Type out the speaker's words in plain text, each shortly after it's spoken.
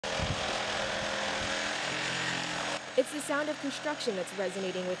It's the sound of construction that's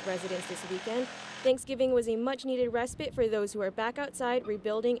resonating with residents this weekend. Thanksgiving was a much-needed respite for those who are back outside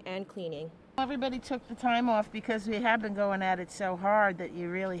rebuilding and cleaning. Everybody took the time off because we have been going at it so hard that you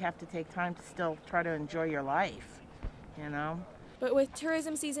really have to take time to still try to enjoy your life, you know? But with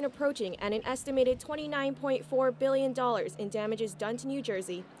tourism season approaching and an estimated $29.4 billion in damages done to New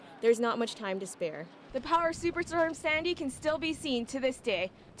Jersey, there's not much time to spare. The power Superstorm Sandy can still be seen to this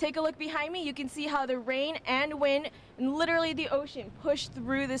day. Take a look behind me, you can see how the rain and wind and literally the ocean pushed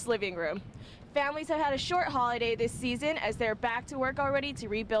through this living room. Families have had a short holiday this season as they're back to work already to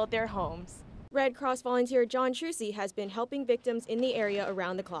rebuild their homes. Red Cross volunteer John Trucy has been helping victims in the area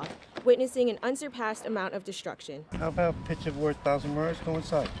around the clock, witnessing an unsurpassed amount of destruction. How about a picture worth 1,000 words? Go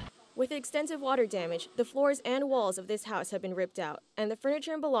inside. With extensive water damage, the floors and walls of this house have been ripped out, and the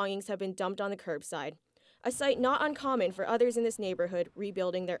furniture and belongings have been dumped on the curbside. A sight not uncommon for others in this neighborhood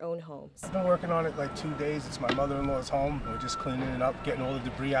rebuilding their own homes. I've been working on it like 2 days. It's my mother-in-law's home. We're just cleaning it up, getting all the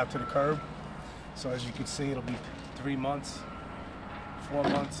debris out to the curb. So as you can see, it'll be 3 months, 4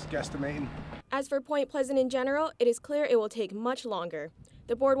 months, guesstimating. As for Point Pleasant in general, it is clear it will take much longer.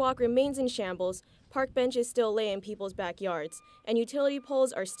 The boardwalk remains in shambles, park benches still lay in people's backyards, and utility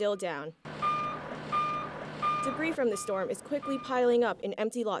poles are still down. Debris from the storm is quickly piling up in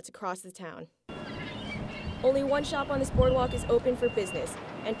empty lots across the town. Only one shop on this boardwalk is open for business,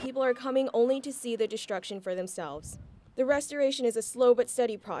 and people are coming only to see the destruction for themselves. The restoration is a slow but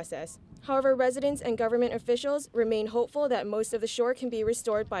steady process. However, residents and government officials remain hopeful that most of the shore can be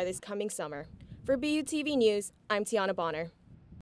restored by this coming summer. For BUTV News, I'm Tiana Bohner.